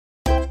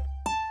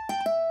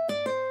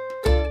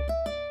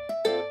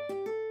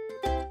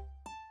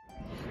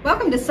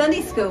Welcome to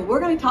Sunday School. We're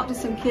going to talk to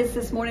some kids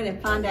this morning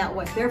and find out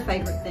what their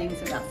favorite things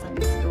about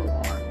Sunday School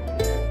are.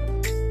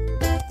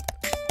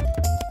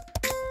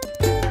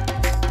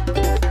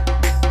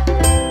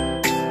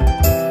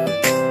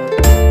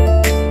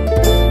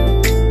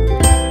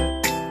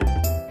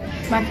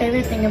 My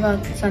favorite thing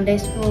about Sunday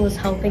School is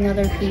helping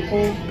other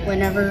people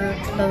whenever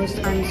those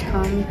times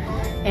come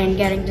and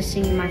getting to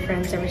see my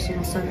friends every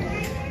single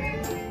Sunday.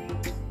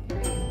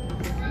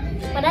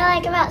 What I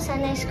like about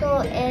Sunday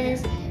School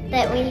is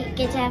that we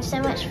get to have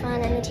so much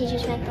fun and the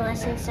teachers make the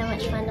lessons so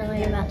much fun to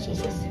learn about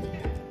Jesus.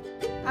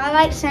 I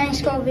like Sunday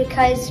School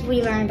because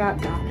we learn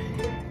about God.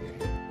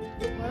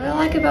 What I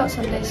like about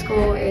Sunday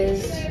School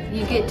is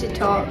you get to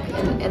talk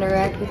and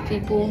interact with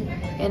people,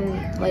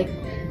 and like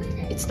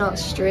it's not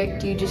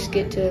strict, you just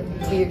get to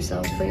be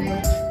yourself pretty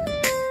much.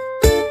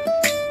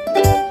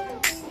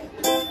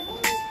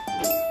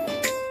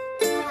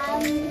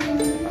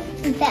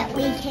 That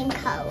we can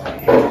color.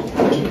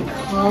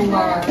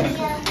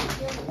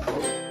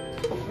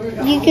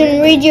 You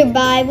can read your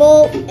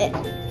Bible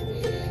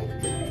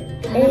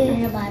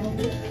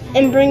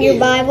and bring your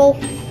Bible.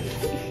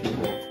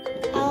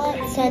 I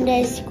like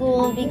Sunday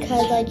School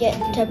because I get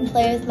to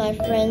play with my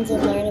friends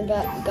and learn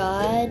about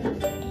God.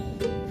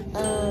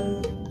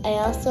 I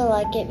also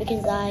like it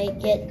because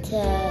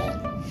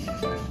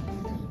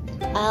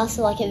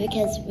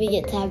we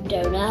get to have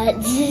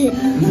donuts.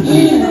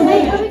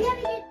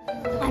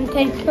 I'm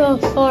thankful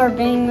for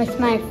being with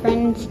my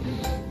friends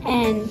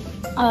and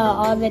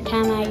all the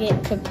time I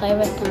get to play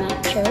with them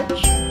at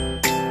church.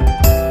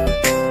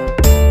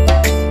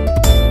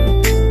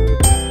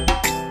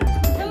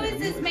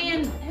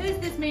 Who's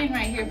this man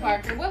right here,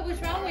 Parker? What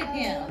was wrong with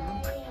him?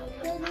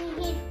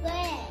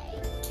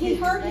 He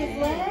hurt his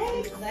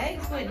legs? His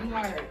legs wouldn't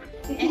hurt.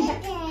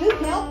 Who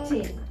helped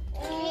him?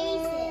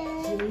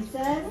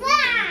 Jesus.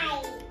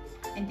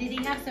 And did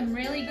he have some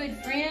really good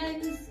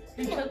friends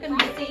who took him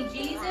to see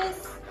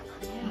Jesus?